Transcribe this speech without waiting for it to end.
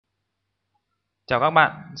Chào các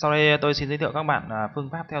bạn, sau đây tôi xin giới thiệu các bạn phương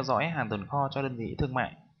pháp theo dõi hàng tồn kho cho đơn vị thương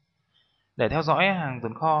mại. Để theo dõi hàng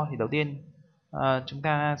tồn kho thì đầu tiên chúng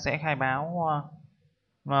ta sẽ khai báo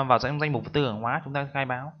vào danh mục vật tư hàng hóa, chúng ta khai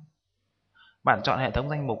báo. Bạn chọn hệ thống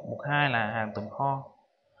danh mục, mục 2 là hàng tồn kho.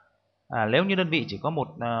 Nếu như đơn vị chỉ có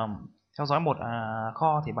theo dõi một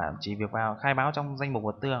kho thì bạn chỉ việc vào khai báo trong danh mục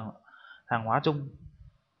vật tư hàng hóa chung.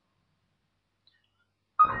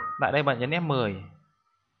 Tại đây bạn nhấn F10.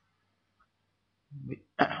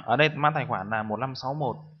 Ở đây mã tài khoản là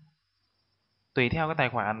 1561. Tùy theo cái tài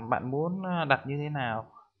khoản bạn muốn đặt như thế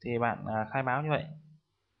nào thì bạn khai báo như vậy.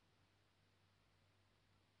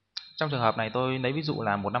 Trong trường hợp này tôi lấy ví dụ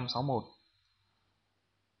là 1561.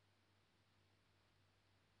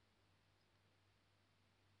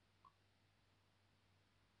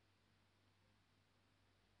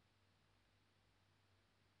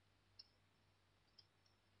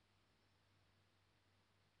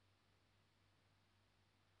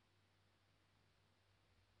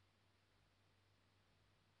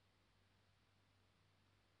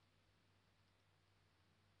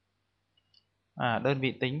 Đơn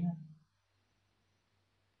vị tính.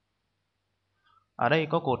 Ở đây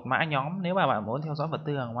có cột mã nhóm, nếu mà bạn muốn theo dõi vật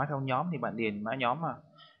tư hàng hóa theo nhóm thì bạn điền mã nhóm vào.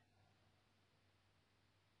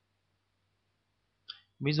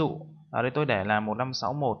 Ví dụ ở đây tôi để là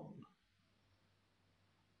 1561.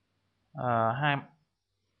 Hai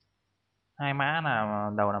hai mã là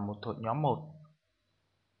đầu là thuộc nhóm 1.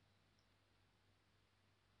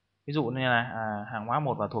 Ví dụ như là hàng hóa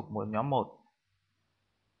 1 và thuộc một nhóm 1.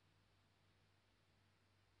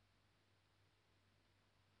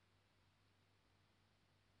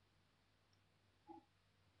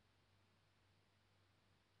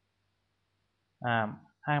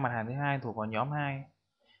 Hai mặt hàng thứ hai thuộc vào nhóm 2.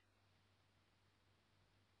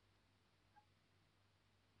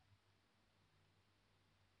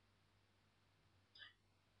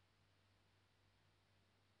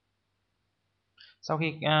 Sau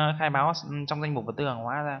khi khai báo trong danh mục vật tư hàng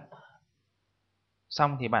hóa ra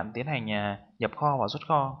xong thì bạn tiến hành nhập kho và xuất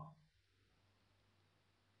kho.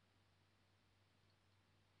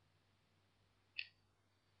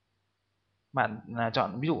 Bạn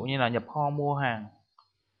chọn ví dụ như là nhập kho mua hàng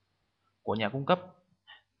của nhà cung cấp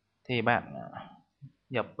thì bạn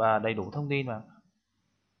nhập đầy đủ thông tin vào.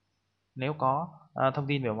 Nếu có thông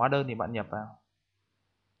tin về hóa đơn thì bạn nhập vào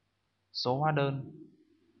số hóa đơn,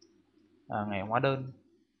 ngày hóa đơn,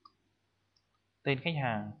 tên khách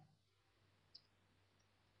hàng.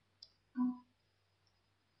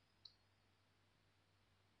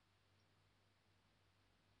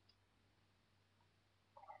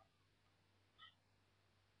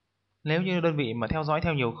 Nếu như đơn vị mà theo dõi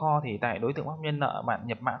theo nhiều kho thì tại đối tượng pháp nhân nợ bạn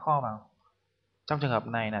nhập mã kho vào. Trong trường hợp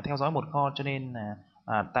này là theo dõi một kho cho nên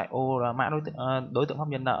là tại ô là mã đối tượng pháp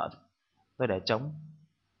nhân nợ tôi để trống.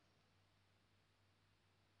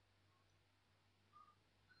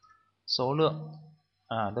 Số lượng,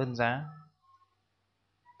 đơn giá,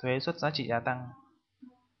 thuế suất giá trị gia tăng.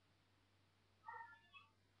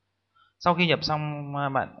 Sau khi nhập xong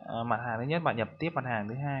mặt hàng thứ nhất, bạn nhập tiếp mặt hàng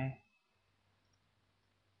thứ hai.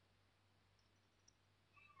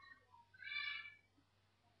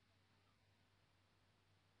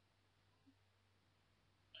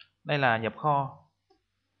 Đây là nhập kho.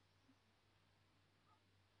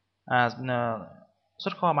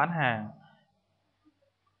 Xuất kho bán hàng.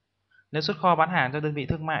 Nếu xuất kho bán hàng cho đơn vị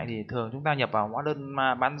thương mại thì thường chúng ta nhập vào hóa đơn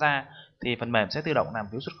bán ra thì phần mềm sẽ tự động làm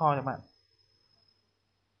phiếu xuất kho cho bạn.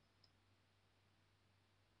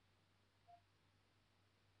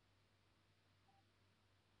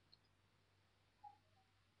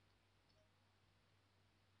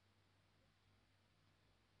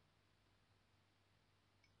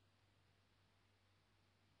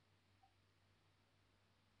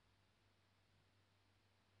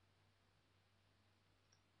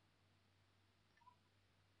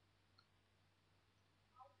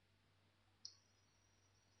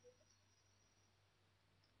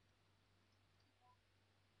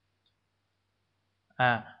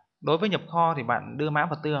 Đối với nhập kho thì bạn đưa mã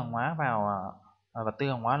vật tư hàng hóa vào vật tư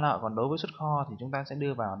hàng hóa nợ, còn đối với xuất kho thì chúng ta sẽ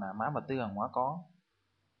đưa vào là mã vật tư hàng hóa có.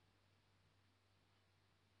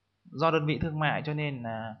 Do đơn vị thương mại cho nên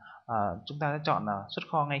là chúng ta sẽ chọn là xuất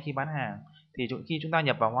kho ngay khi bán hàng. Thì khi chúng ta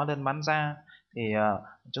nhập vào hóa đơn bán ra thì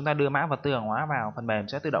chúng ta đưa mã vật tư hàng hóa vào, phần mềm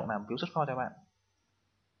sẽ tự động làm phiếu xuất kho cho bạn.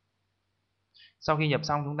 Sau khi nhập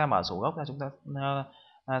xong chúng ta mở sổ gốc ra, chúng ta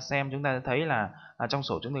xem, chúng ta sẽ thấy là trong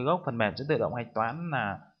sổ chứng từ gốc phần mềm sẽ tự động hạch toán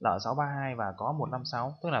là L632 và có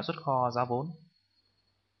 156, tức là xuất kho giá vốn.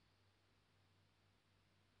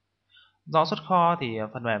 Do xuất kho thì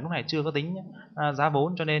phần mềm lúc này chưa có tính giá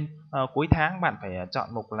vốn, cho nên cuối tháng bạn phải chọn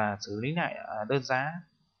mục là xử lý lại đơn giá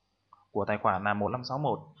của tài khoản là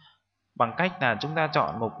 1561 bằng cách là chúng ta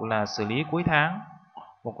chọn mục là xử lý cuối tháng,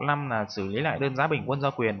 mục 5 là xử lý lại đơn giá bình quân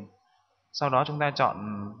giao quyền. Sau đó chúng ta chọn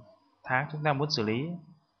tháng chúng ta muốn xử lý,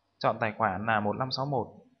 chọn tài khoản là 1561.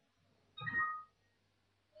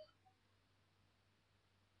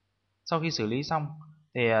 Sau khi xử lý xong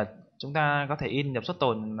thì chúng ta có thể in nhập xuất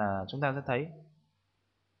tồn, là chúng ta sẽ thấy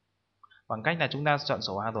bằng cách là chúng ta chọn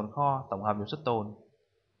sổ hàng tồn kho tổng hợp nhập xuất tồn.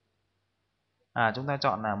 Chúng ta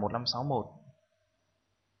chọn là 1561.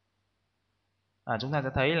 Chúng ta sẽ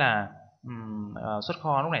thấy là xuất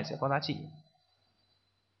kho lúc này sẽ có giá trị.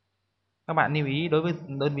 Các bạn lưu ý đối với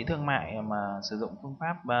đơn vị thương mại mà sử dụng phương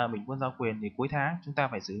pháp bình quân giao quyền thì cuối tháng chúng ta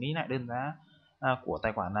phải xử lý lại đơn giá của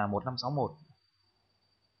tài khoản là 1561.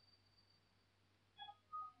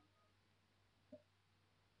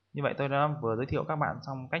 Như vậy tôi đã vừa giới thiệu các bạn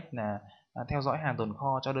xong cách là theo dõi hàng tồn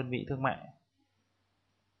kho cho đơn vị thương mại.